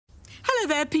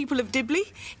there, people of Dibley.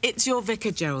 It's your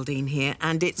Vicar Geraldine here,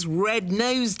 and it's Red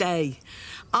Nose Day.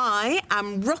 I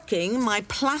am rocking my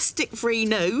plastic-free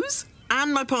nose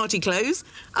and my party clothes,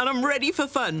 and I'm ready for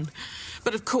fun.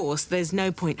 But of course, there's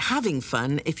no point having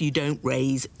fun if you don't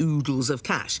raise oodles of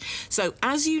cash. So,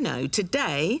 as you know,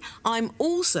 today I'm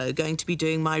also going to be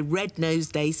doing my Red Nose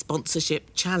Day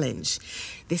sponsorship challenge.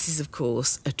 This is, of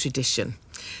course, a tradition.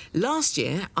 Last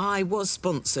year, I was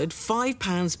sponsored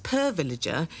 £5 per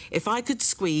villager if I could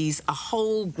squeeze a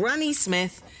whole Granny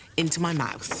Smith into my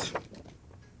mouth.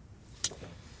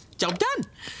 Job done.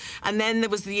 And then there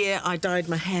was the year I dyed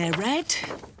my hair red.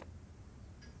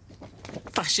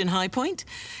 Fashion high point.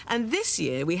 And this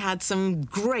year we had some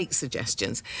great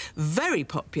suggestions. Very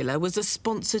popular was a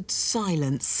sponsored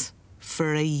silence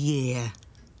for a year.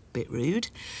 Bit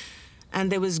rude. And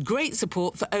there was great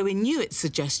support for Owen Hewitt's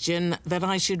suggestion that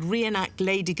I should reenact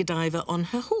Lady Godiva on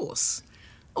her horse.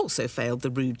 Also failed the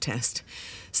rude test.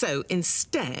 So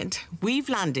instead, we've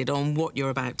landed on what you're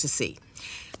about to see.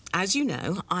 As you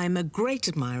know, I'm a great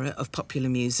admirer of popular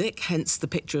music, hence the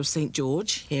picture of St.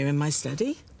 George here in my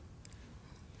study.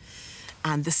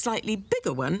 And the slightly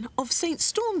bigger one of St.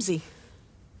 Stormzy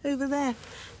over there.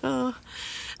 Oh.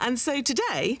 And so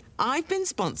today, I've been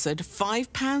sponsored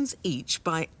 £5 each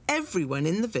by everyone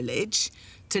in the village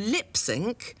to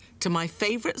lip-sync to my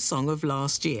favourite song of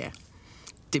last year,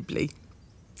 Dibley.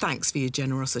 Thanks for your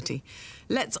generosity.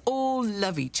 Let's all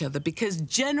love each other because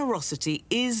generosity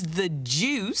is the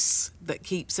juice that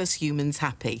keeps us humans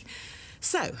happy.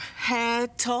 So, hair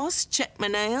toss, check my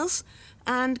nails,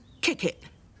 and kick it.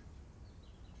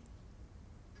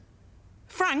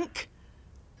 Frank,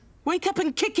 wake up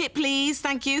and kick it, please.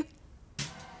 Thank you.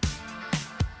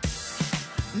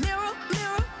 Mirror,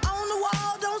 mirror on the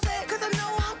wall, don't say it 'cause I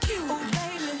know I'm cute. Oh,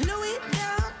 baby. Louis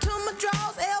down to my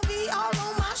drawers, LV all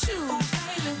on my shoes. Oh,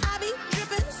 baby. I be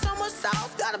dripping so much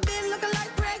sauce, got a bit looking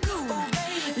like Grey Goose. Oh,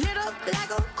 baby. Lit up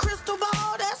like a crystal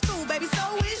ball, that's cool, baby,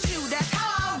 so is you, that's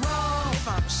how I roll. If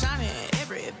I'm shining,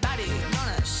 everybody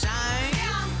gonna shine.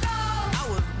 Yeah, I'm gold. I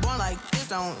was born like this,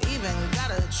 don't even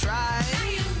gotta try.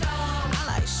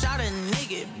 Shot a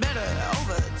nigga better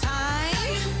over time.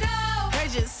 You know. They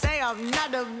just say I'm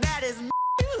not the baddest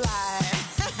you lie.